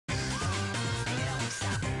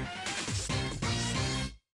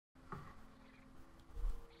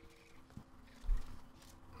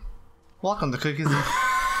Welcome to Cookies.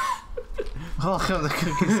 Welcome to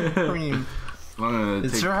Cookies and Cream.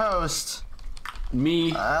 It's your host,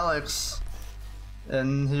 me, Alex,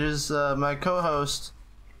 and here's my co-host,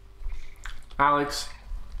 Alex.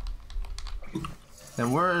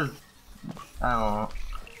 And we're, I don't know.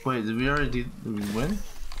 Wait, did we already did we win? Is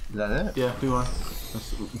that it? Yeah, we won.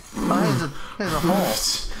 Oh, here's a hole.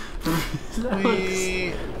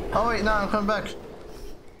 Oh wait, no, I'm coming back.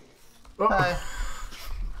 Oh. Hi.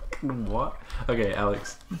 What? Okay,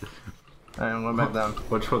 Alex. Alright, I'm going back down.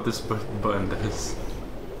 Watch what this button does.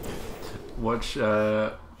 Watch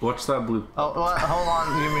that blue. Oh, what? Hold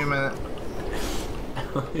on, give me a minute.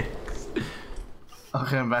 Alex.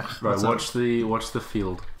 Okay, I'm back. Right, What's watch the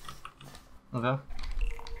field. Okay.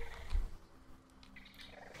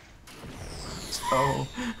 Oh.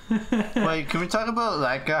 Wait, can we talk about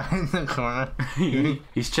that guy in the corner?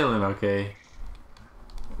 He's chilling, okay.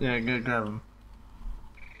 Yeah, good, grab him.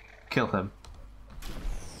 Kill him.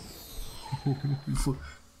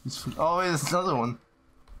 Oh wait, there's another one.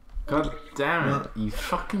 God damn it, you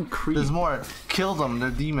fucking creep. There's more. Kill them, they're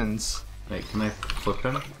demons. Wait, can I flip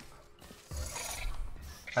him?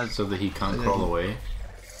 So that he can't crawl away?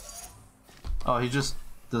 Oh, he just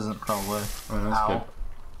doesn't crawl away. Oh, that's Ow.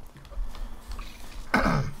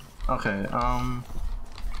 Good. Okay, Ow.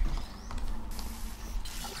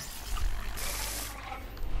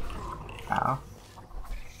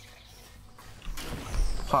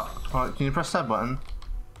 Fuck. Oh, can you press that button?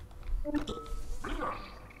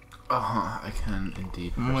 I can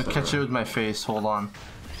indeed. I'm gonna catch it with my face, hold on.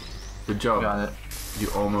 Good job. Got it. You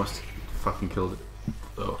almost fucking killed it.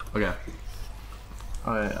 Oh, okay.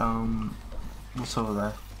 Okay, what's over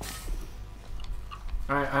there?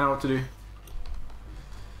 Alright, I know what to do.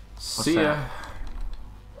 See ya. that?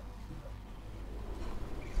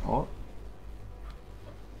 Oh.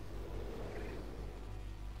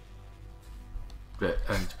 But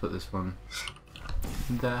I need to put this one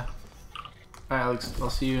there. Alright, Alex,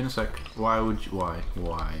 I'll see you in a sec. Why would you? Why?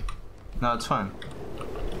 No, it's fine.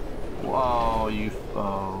 Whoa, you.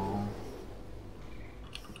 Oh.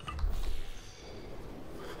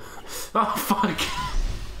 Oh, fuck!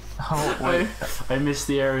 Oh, wait. I missed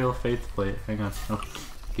the aerial faith plate. Hang on. Oh,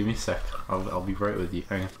 give me a sec. I'll be right with you.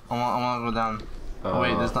 Hang on. I wanna go down. Oh,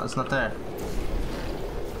 wait, it's not there.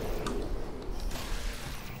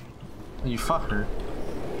 You fucker.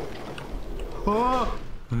 Oh!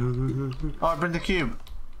 Oh, bring the cube.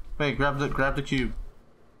 Wait, grab the cube.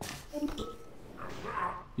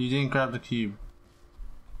 You didn't grab the cube.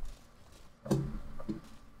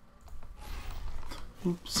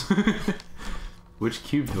 Oops. Which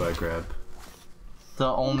cube do I grab? The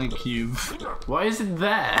only cube. Why is it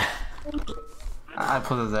there? I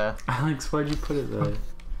put it there. Alex, why'd you put it there?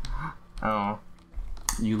 I don't know.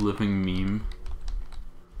 You living meme.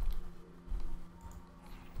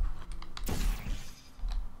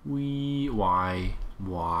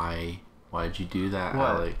 Why'd you do that, What?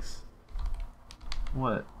 Alex?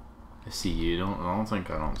 What? I see you. I don't think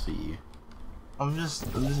I don't see you. I'm just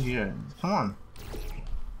here. Come on.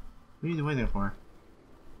 What are you waiting for?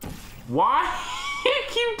 Why? You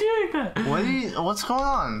keep doing that. What's going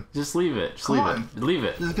on? Just leave it. Just Come leave on. it. Leave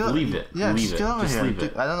it. Just go, Leave it. Yeah, leave just it. get over just here. leave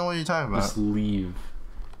it. I don't know what you're talking about. Just leave.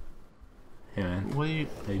 Hey man. What are you?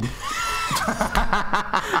 Hey.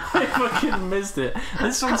 I fucking missed it.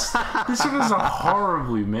 This one was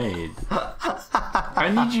horribly made. I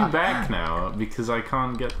need you back now because I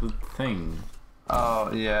can't get the thing.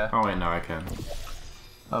 Oh yeah. Oh wait, no, I can.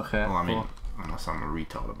 Okay. Well, I mean, cool. unless I'm a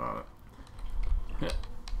retard about it.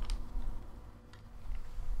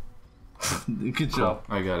 Yeah. Good job.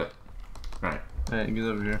 Cool. I got it. Right. Hey, get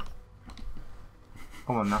over here.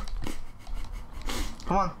 Come on now.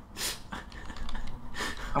 Come on.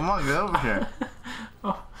 Come on, get over here.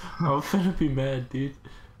 Oh, I'm gonna be mad, dude.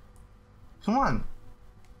 Come on.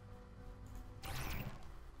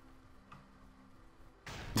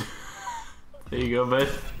 There you go, bud.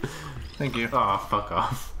 Thank you. Oh, fuck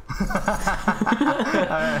off.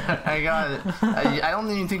 I got it. I don't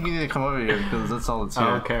even think you need to come over here because that's all it's here.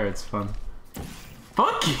 I don't care, it's fun.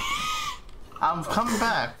 Fuck you! I'm coming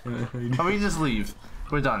back. Or we just leave.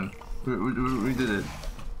 We're done. We did it.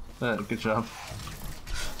 Good job.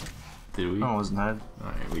 Did we? Oh, it wasn't hard.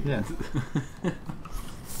 Alright, we did. Yeah.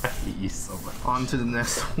 I hate you so much. On to the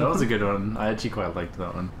next one. That was a good one. I actually quite liked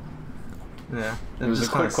that one. Yeah. It was a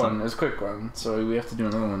quick one. It was a quick one. So we have to do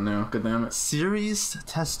another one now. God damn it. Series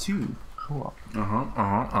test 2. Cool.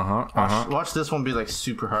 Watch this one be like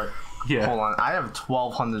super hard. Yeah. Hold on. I have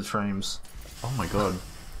 1200 frames. Oh my god.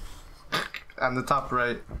 On the top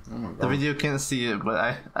right. Oh my god. The video can't see it, but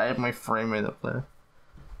I have my frame rate up there.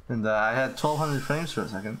 And I had 1200 frames for a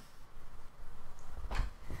second.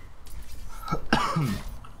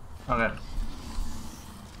 Okay.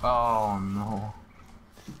 Oh no.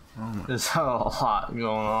 Oh my. There's a lot going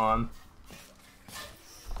on.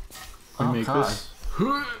 We Oh make god. this.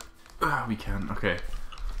 We can. Okay.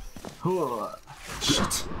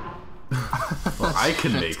 Shit. Well, I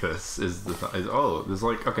can make this. Oh, there's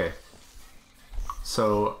like okay.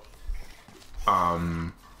 So,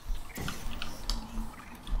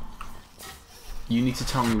 you need to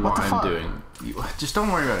tell me what I'm fuck? doing. Just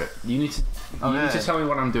don't worry about it. You need to tell me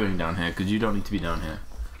what I'm doing down here because you don't need to be down here.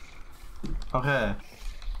 Okay.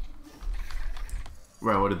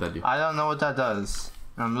 Right, what did that do? I don't know what that does.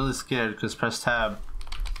 I'm really scared because press tab.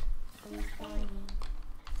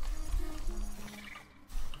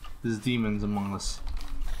 There's demons among us.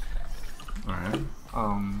 Alright.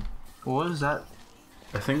 What is that?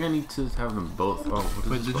 I think I need to have them both. Oh, what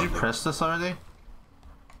is Wait, this did you button? press this already?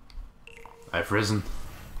 I've risen.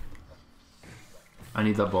 I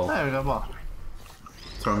need that ball. There we go, ball.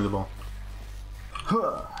 Throw me the ball.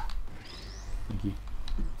 Can Thank you.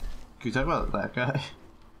 you talk about that guy?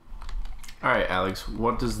 Alright, Alex,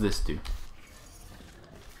 what does this do?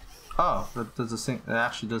 Oh, that does this thing. It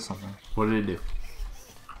actually does something. What did it do?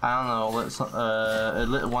 I don't know. It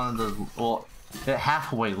lit one of the. Well, it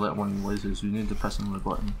halfway lit one of the lasers. You need to press another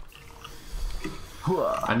button.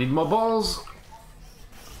 I need more balls!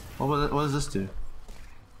 What does this do?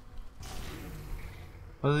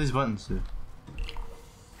 What do these buttons do?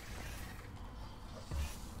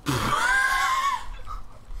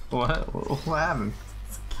 What happened?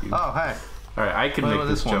 Cute. Oh, hey. Alright, I can What make about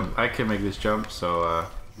this this jump. I can make this jump, so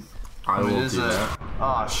I will It is do that.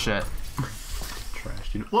 Oh shit.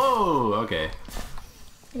 Trash, dude. Whoa! Okay.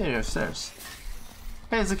 Yeah, you're upstairs.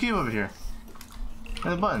 Hey, there's a cube over here.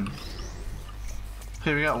 And a button.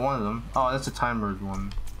 Okay, we got one of them. Oh, that's a timered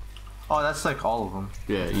one. Oh, that's like all of them.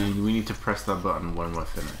 Yeah, we need to press that button when we're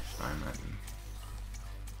finished, I imagine.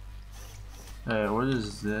 Hey, where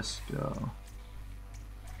does this go?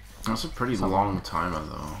 That's a pretty long timer,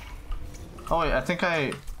 though. Oh wait, I think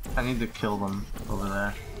I need to kill them over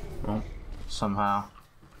there. Well, Somehow.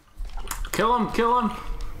 kill him! Kill him!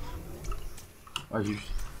 Are you?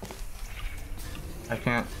 I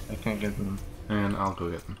can't get them. And I'll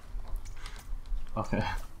go get them. Okay.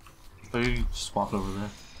 But you can just walk over there.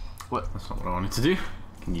 What? That's not what I wanted to do.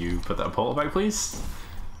 Can you put that portal back, please?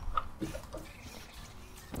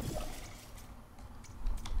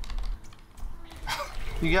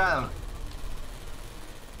 You got him.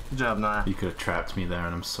 Good job, Nara. You could have trapped me there,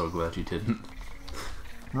 and I'm so glad you didn't.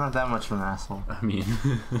 I'm not that much of an asshole. I mean...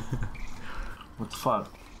 What the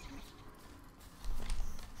fuck?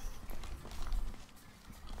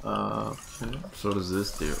 Okay. So what does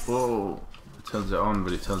this do? Whoa! It turns it on,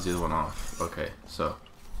 but it turns the other one off. Okay, so...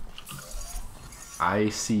 I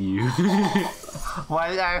see you. Why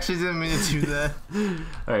I actually didn't mean to do that.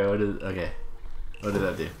 Alright, what did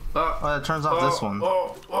that do? Oh, it turns off this one.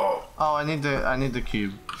 Oh! Oh, I need the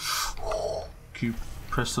cube. Cube.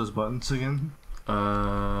 Press those buttons again.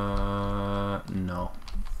 No.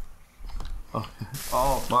 Okay.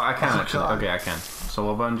 Oh. Well, I can Oh, actually. God. Okay, I can. So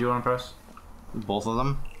what button do you want to press? Both of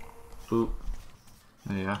them. Boop.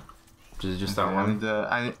 Yeah. Is it just Okay, that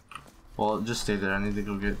one? Well, just stay there. I need to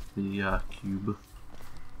go get the cube.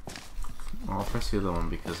 I'll press the other one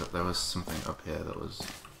because there was something up here that was...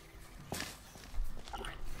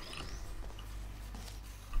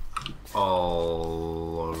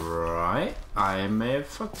 Alright. I may have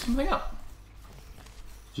fucked something up.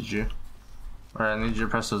 Did you? Alright, I need you to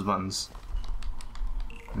press those buttons.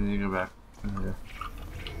 I need to go back. Okay.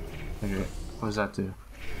 Okay. What does that do?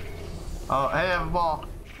 Oh, hey, I have a ball.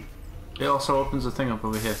 It also opens the thing up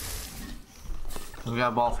over here. We got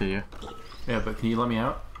a ball for you. Yeah, but can you let me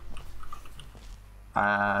out?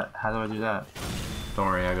 How do I do that? Don't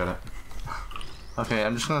worry, I got it. Okay,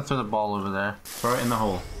 I'm just gonna throw the ball over there. Throw it in the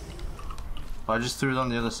hole. Oh, I just threw it on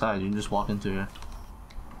the other side. You can just walk into it.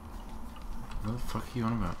 What the fuck are you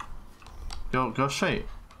on about? Go straight.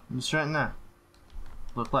 Just right in there.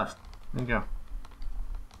 Look left. There you go.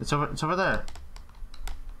 It's over there.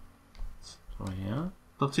 So yeah?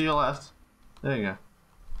 Look to your left. There you go.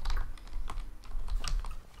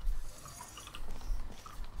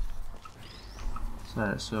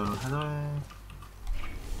 So how do I...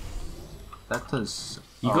 That does...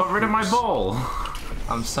 You got rid of my oops. ball!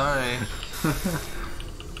 I'm sorry.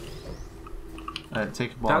 Alright,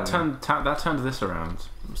 take a ball. That turned this around.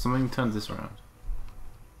 Something turned this around.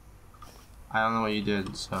 I don't know what you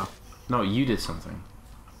did, so... No, you did something.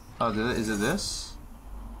 Oh, did it? Is it this?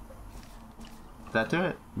 Did that do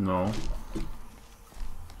it? No.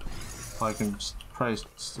 Oh, I can probably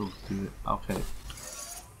still do it. Okay.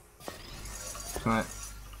 Can I...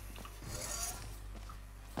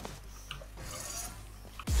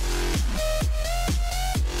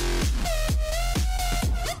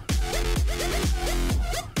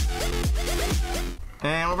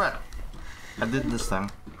 I did this thing.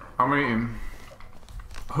 How many? You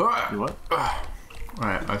what?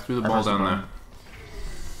 Alright, I threw the ball down there.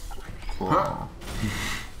 Cool.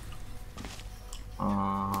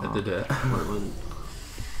 I did it. What was it?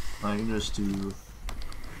 I can just do.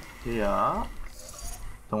 Yeah.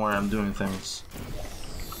 Don't worry, I'm doing things.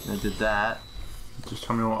 I did that. Just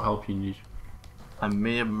tell me what help you need. I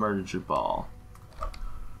may have murdered your ball.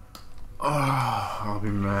 Oh, I'll be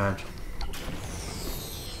mad.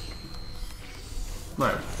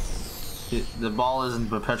 No. The ball is in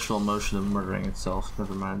perpetual motion of murdering itself.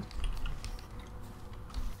 Never mind.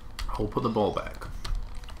 I'll put the ball back.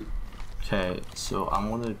 Okay, so I'm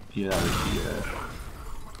gonna get out of here.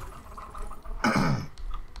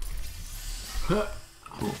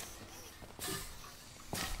 Cool.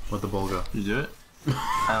 Where'd the ball go? You do it?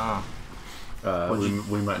 I don't know.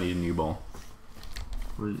 We might need a new ball.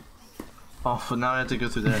 Oh, but now I have to go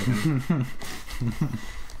through there again.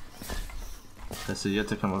 Okay, so you have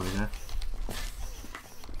to come over here.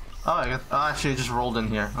 Oh, actually, I just rolled in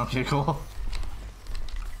here. Okay, cool.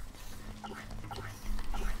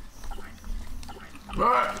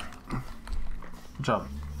 Good job.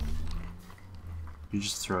 You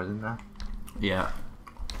just throw it in there? Yeah.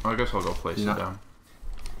 I guess I'll go place it down.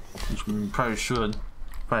 Which we probably should.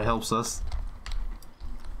 Probably helps us.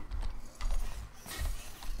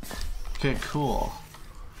 Okay, cool.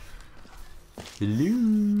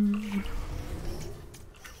 Hello.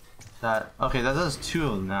 Okay, that does 2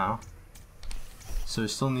 of them now. So we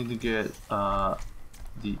still need to get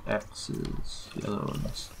the X's, the other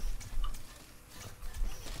ones.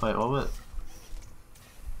 Wait, what was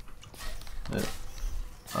it?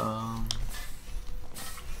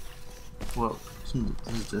 Well,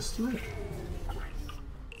 does this do it?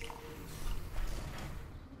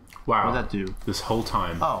 Wow. What did that do? This whole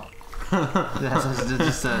time. Oh.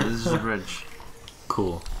 This is a bridge.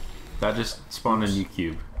 Cool. That just spawned a new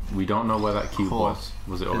cube. We don't know where that cube was.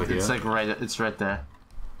 Was it over here? It's like it's right there.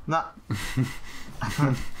 Nah.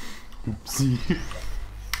 See.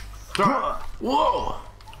 Whoa!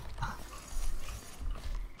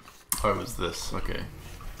 Oh, it was this. Okay.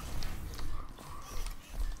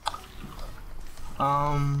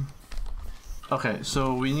 Okay,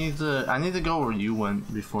 so we need to. I need to go where you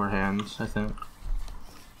went beforehand, I think.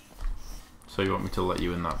 So you want me to let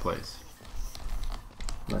you in that place?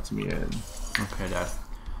 Let me in. Okay, Dad.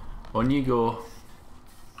 On you go.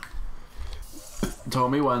 Tell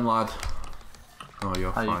me when, lad. Oh,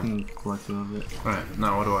 you're fine. You can collect a little bit. Alright,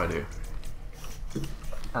 now what do I do?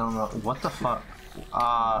 I don't know. What the fuck?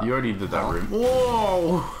 You already did that room.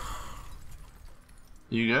 Whoa!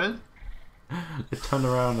 You good? It turned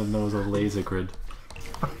around and there was a laser grid.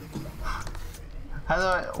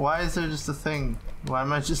 Why is there just a thing? Why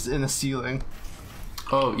am I just in a ceiling?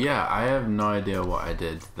 Oh, yeah, I have no idea what I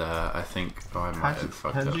did there. I think I might have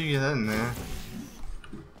fucked up. How'd you get in there?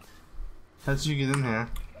 How'd you get in here?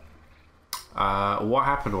 What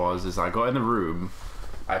happened was I got in the room,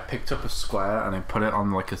 I picked up a square and I put it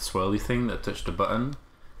on like a swirly thing that touched a button.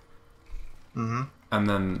 Mm-hmm. And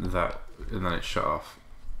then it shut off.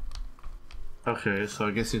 Okay, so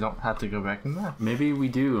I guess you don't have to go back in there. Maybe we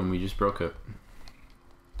do and we just broke it.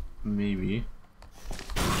 Maybe.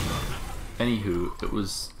 Anywho, it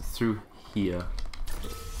was through here.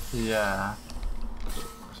 Yeah.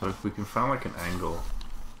 So if we can find like an angle.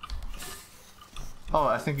 Oh,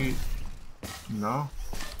 I think you... No?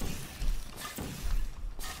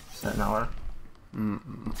 Does that not work?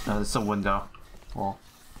 No, it's a window. Well.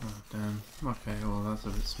 Oh, damn. Okay, well that's a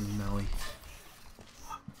bit smelly.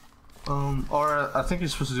 Or I think you're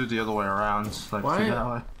supposed to do it the other way around. Like, Why? that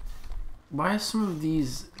way. Why are some of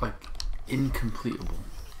these, like, incompletable?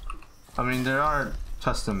 I mean, they are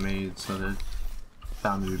custom made, so they're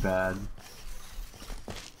bound to be bad.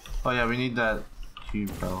 Oh yeah, we need that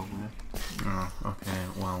cube probably. Oh, okay,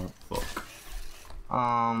 well, fuck.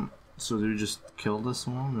 So do we just kill this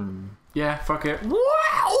one and... Yeah, fuck it.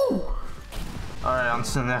 Wow! Alright, on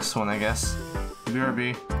to the next one, I guess.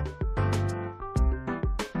 BRB.